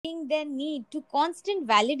their need to constant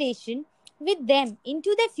validation with them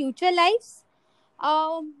into their future lives?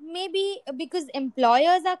 Maybe because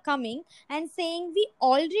employers are coming and saying we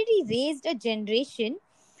already raised a generation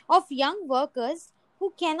of young workers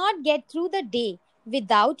who cannot get through the day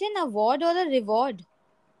without an award or a reward.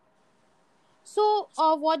 So,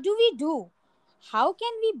 what do we do? How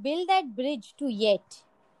can we build that bridge to yet?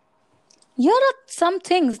 Here are some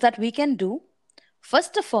things that we can do.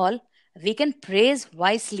 First of all, we can praise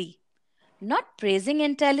wisely, not praising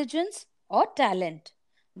intelligence or talent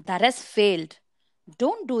that has failed.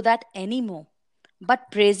 Don't do that anymore,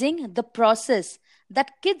 but praising the process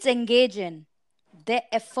that kids engage in, their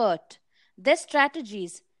effort, their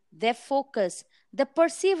strategies, their focus, their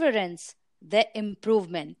perseverance, their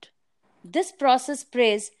improvement. This process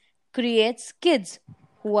praise creates kids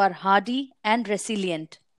who are hardy and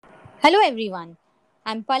resilient. Hello, everyone.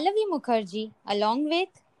 I'm Pallavi Mukherjee along with.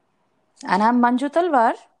 And I'm Manju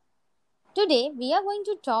Talwar. Today, we are going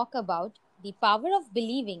to talk about the power of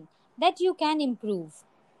believing that you can improve.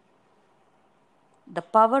 The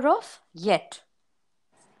power of yet.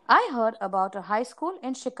 I heard about a high school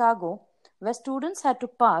in Chicago where students had to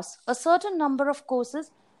pass a certain number of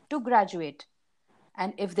courses to graduate.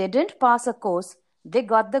 And if they didn't pass a course, they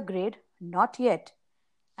got the grade not yet.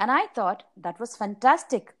 And I thought that was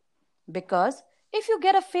fantastic because if you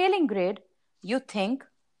get a failing grade, you think,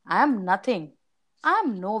 I am nothing, I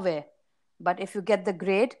am nowhere. But if you get the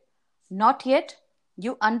grade not yet,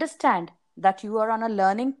 you understand that you are on a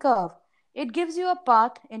learning curve. It gives you a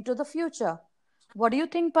path into the future. What do you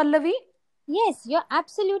think, Pallavi? Yes, you're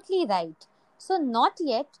absolutely right. So, not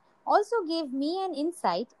yet also gave me an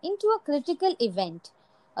insight into a critical event,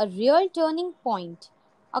 a real turning point.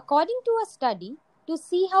 According to a study to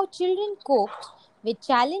see how children coped with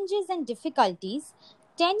challenges and difficulties,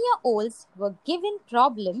 10-year-olds were given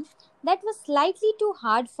problems that were slightly too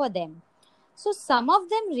hard for them. So, some of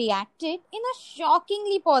them reacted in a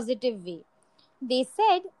shockingly positive way. They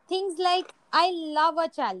said things like, I love a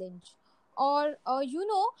challenge, or,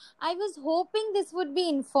 I was hoping this would be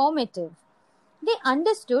informative. They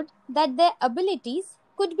understood that their abilities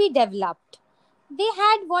could be developed. They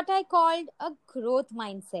had what I called a growth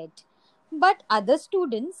mindset. But other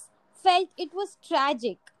students felt it was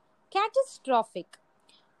tragic, catastrophic.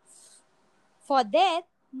 For their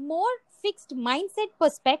more fixed mindset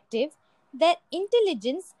perspective, their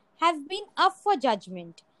intelligence have been up for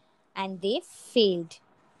judgment and they failed.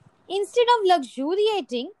 Instead of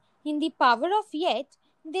luxuriating in the power of yet,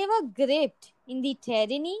 they were gripped in the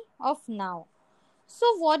tyranny of now. So,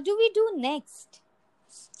 what do we do next?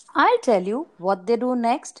 I'll tell you what they do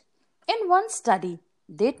next. In one study,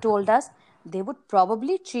 they told us they would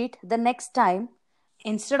probably cheat the next time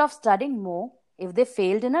instead of studying more if they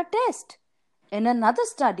failed in a test. In another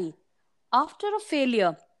study, after a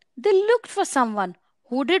failure, they looked for someone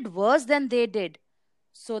who did worse than they did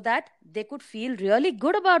so that they could feel really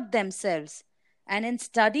good about themselves. And in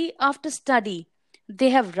study after study,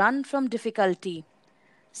 they have run from difficulty.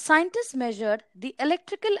 Scientists measured the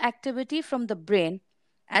electrical activity from the brain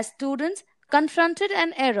as students confronted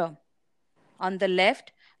an error. On the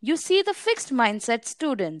left, you see the fixed mindset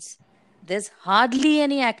students. There's hardly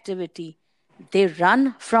any activity. They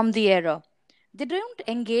run from the error. They don't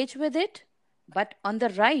engage with it. But on the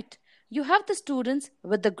right, you have the students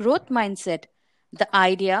with the growth mindset, the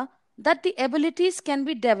idea that the abilities can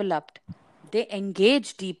be developed. They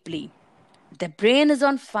engage deeply. The brain is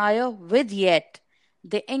on fire with yet.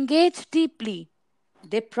 They engage deeply.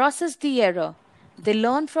 They process the error. They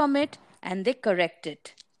learn from it and they correct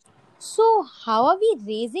it. So, how are we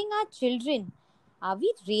raising our children? Are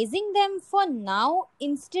we raising them for now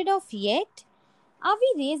instead of yet? Are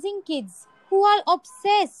we raising kids who are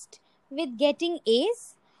obsessed with getting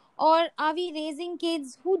A's? Or are we raising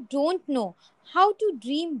kids who don't know how to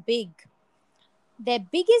dream big? Their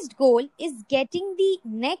biggest goal is getting the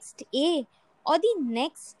next A or the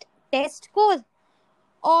next test score.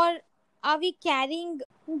 Or are we carrying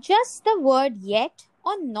just the word yet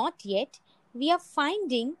or not yet? We are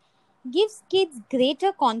finding gives kids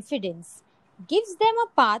greater confidence, gives them a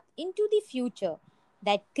path into the future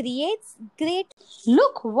that creates great.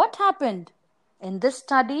 Look what happened. In this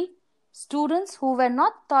study, students who were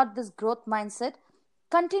not taught this growth mindset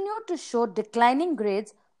continued to show declining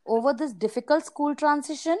grades over this difficult school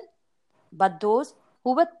transition, but those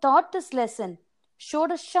who were taught this lesson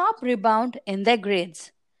showed a sharp rebound in their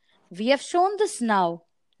grades. We have shown this now,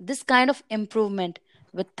 this kind of improvement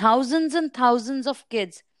with thousands and thousands of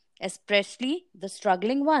kids, especially the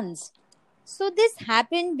struggling ones. So, this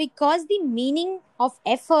happened because the meaning of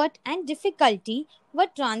effort and difficulty were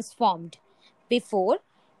transformed. Before,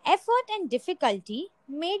 Effort and difficulty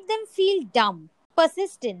made them feel dumb.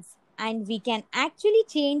 Persistence, and we can actually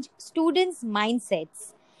change students'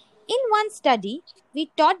 mindsets. In one study,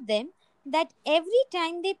 we taught them that every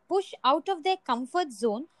time they push out of their comfort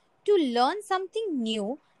zone to learn something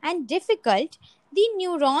new and difficult, the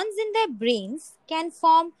neurons in their brains can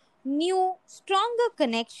form new, stronger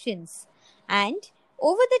connections. And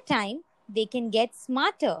over the time, they can get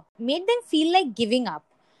smarter, made them feel like giving up.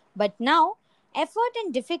 But now, effort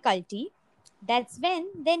and difficulty, that's when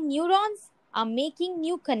their neurons are making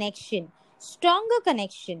new connection, stronger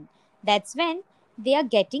connection. That's when they are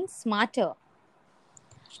getting smarter.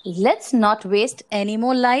 Let's not waste any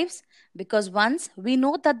more lives because once we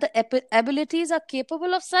know that the abilities are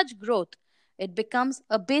capable of such growth, it becomes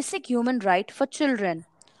a basic human right for children,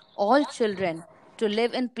 all children, to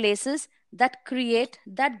live in places that create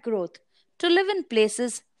that growth, to live in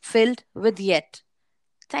places filled with yet.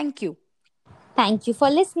 Thank you. Thank you for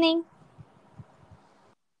listening.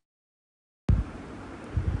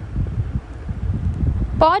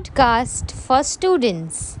 Podcast for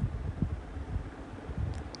Students,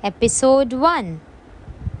 Episode 1.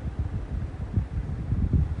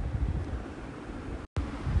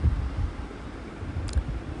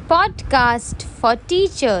 Podcast for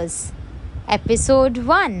Teachers, Episode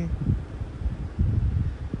 1.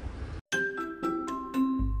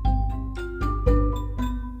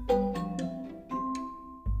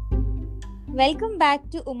 Welcome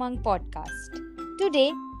back to Umang Podcast.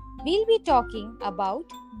 Today, we'll be talking about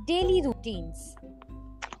daily routines.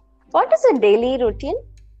 What is a daily routine?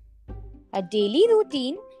 A daily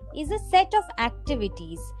routine is a set of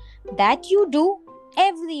activities that you do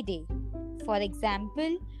every day. For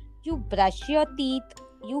example, you brush your teeth,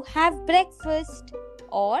 you have breakfast,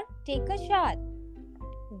 or take a shower.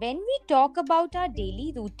 When we talk about our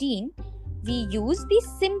daily routine, we use the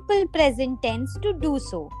simple present tense to do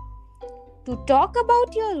so. To talk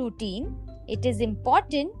about your routine, it is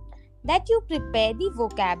important that you prepare the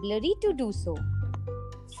vocabulary to do so.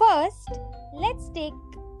 First, let's take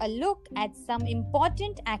a look at some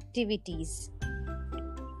important activities.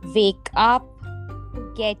 Wake up,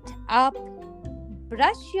 get up,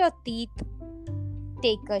 brush your teeth,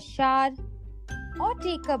 take a shower or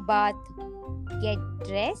take a bath, get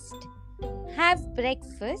dressed, have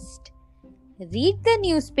breakfast, read the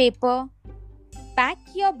newspaper, pack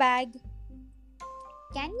your bag.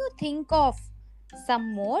 Can you think of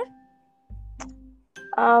some more?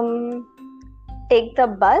 Take the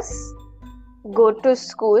bus, go to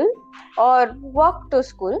school or walk to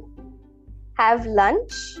school, have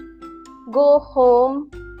lunch, go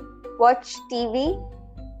home, watch TV,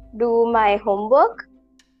 do my homework,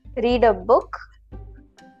 read a book,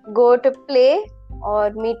 go to play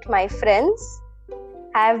or meet my friends,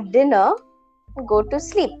 have dinner, go to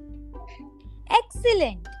sleep.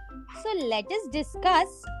 Excellent! So let us discuss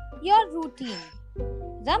your routine.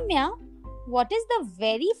 Ramya, what is the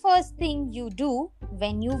very first thing you do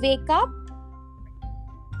when you wake up?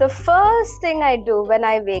 The first thing I do when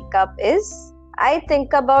I wake up is I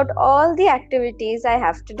think about all the activities I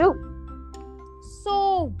have to do.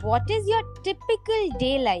 So, what is your typical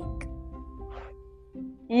day like?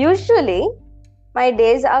 Usually, my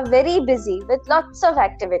days are very busy with lots of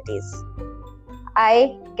activities.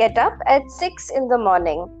 I get up at 6 in the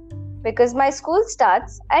morning because my school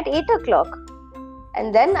starts at 8 o'clock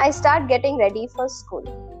and then I start getting ready for school.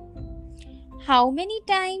 How many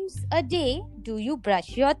times a day do you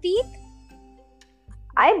brush your teeth?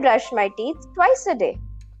 I brush my teeth twice a day,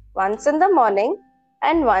 once in the morning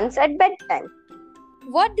and once at bedtime.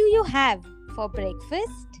 What do you have for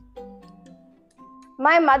breakfast?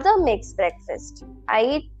 My mother makes breakfast. I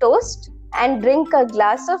eat toast and drink a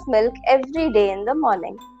glass of milk every day in the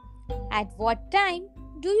morning. At what time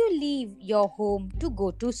do you leave your home to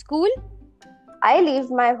go to school? I leave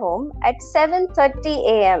my home at 7:30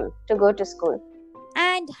 a.m. to go to school.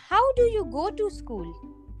 And how do you go to school?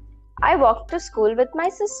 I walk to school with my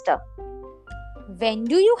sister. When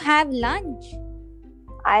do you have lunch?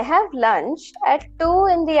 I have lunch at 2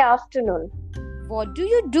 in the afternoon. What do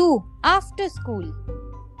you do after school?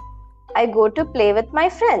 I go to play with my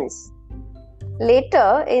friends.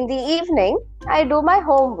 Later in the evening, I do my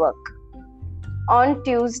homework. On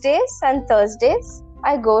Tuesdays and Thursdays,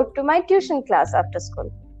 I go to my tuition class after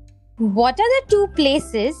school. What are the two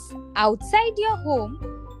places outside your home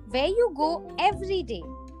where you go every day?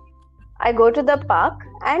 I go to the park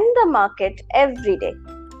and the market every day.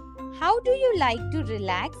 How do you like to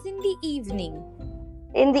relax in the evening?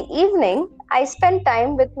 In the evening, I spend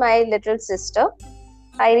time with my little sister.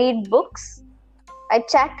 I read books. I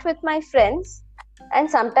chat with my friends. And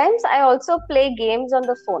sometimes I also play games on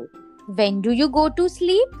the phone. When do you go to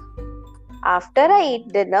sleep? After I eat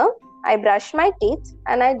dinner, I brush my teeth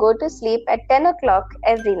and I go to sleep at 10 o'clock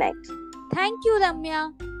every night. Thank you,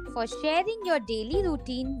 Ramya, for sharing your daily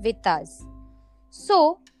routine with us.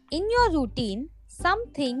 So, in your routine, some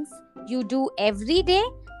things you do every day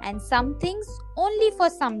and some things only for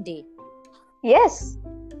some day. Yes,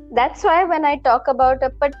 that's why when I talk about a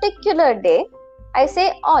particular day, I say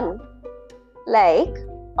on. Like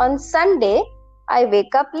on Sunday, I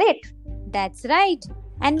wake up late. That's right.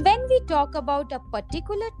 And when we talk about a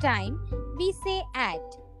particular time, we say at.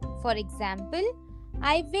 For example,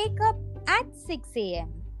 I wake up at 6 a.m.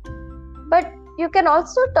 But you can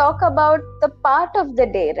also talk about the part of the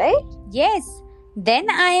day, right? Yes, then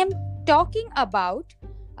I am talking about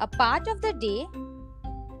a part of the day.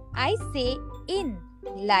 I say in,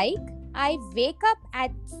 like I wake up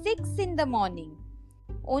at 6 in the morning.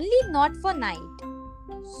 Only not for night.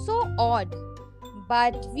 So odd.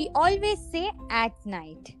 But we always say at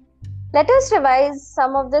night. Let us revise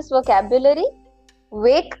some of this vocabulary.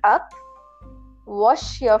 Wake up,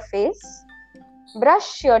 wash your face,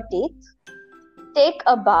 brush your teeth, take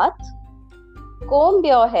a bath, comb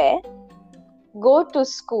your hair, go to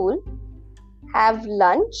school, have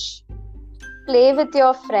lunch, play with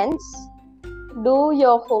your friends, do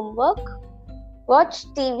your homework, watch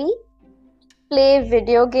TV, play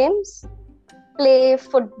video games, play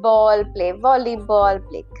football, play volleyball,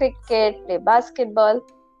 play cricket, play basketball,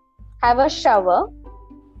 have a shower,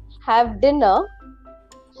 have dinner,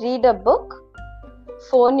 read a book,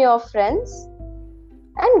 phone your friends,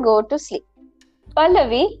 and go to sleep.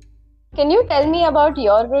 Pallavi, can you tell me about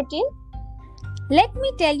your routine? Let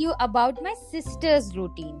me tell you about my sister's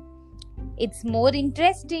routine. It's more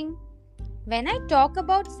interesting. When I talk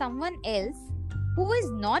about someone else who is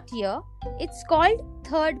not here, it's called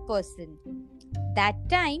third person. That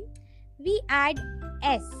time, we add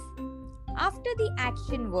S after the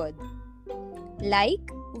action word.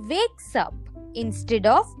 Like wakes up instead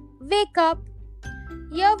of wake up.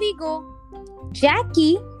 Here we go.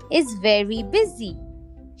 Jackie is very busy.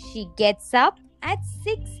 She gets up at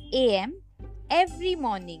 6 a.m. every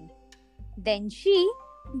morning. Then she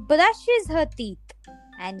brushes her teeth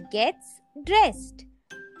and gets dressed.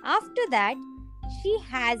 After that, she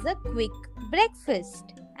has a quick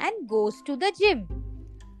breakfast and goes to the gym.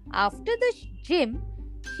 After the gym,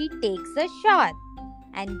 she takes a shower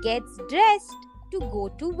and gets dressed to go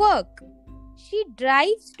to work. She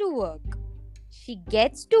drives to work. She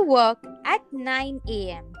gets to work at 9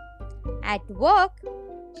 a.m. At work,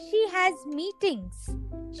 she has meetings.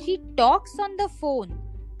 She talks on the phone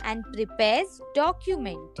and prepares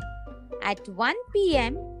document. At 1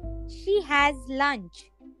 p.m., she has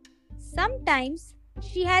lunch. Sometimes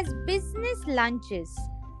she has business lunches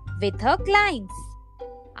with her clients.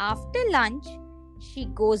 After lunch, she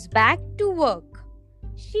goes back to work.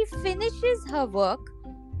 She finishes her work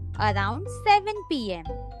around 7 p.m.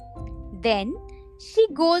 Then she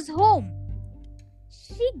goes home.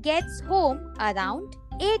 She gets home around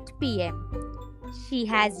 8 p.m. She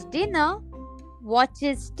has dinner,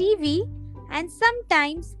 watches TV, and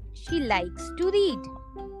sometimes she likes to read.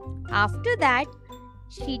 After that,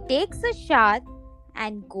 she takes a shower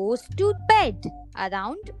and goes to bed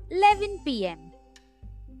around 11 p.m.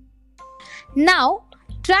 Now,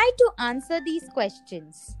 try to answer these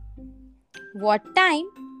questions. What time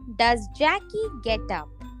does Jackie get up?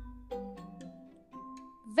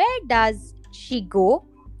 Where does she go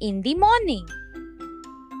in the morning?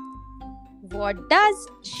 What does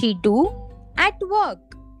she do at work?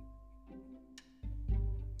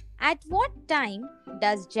 At what time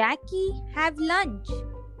does Jackie have lunch?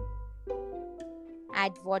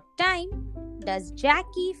 At what time does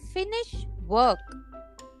Jackie finish work?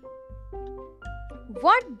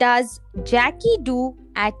 What does Jackie do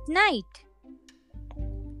at night?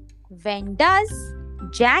 When does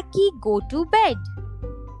Jackie go to bed?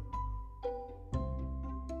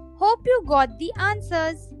 Hope you got the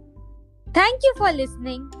answers. Thank you for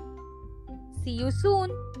listening. See you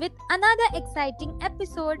soon with another exciting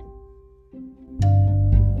episode.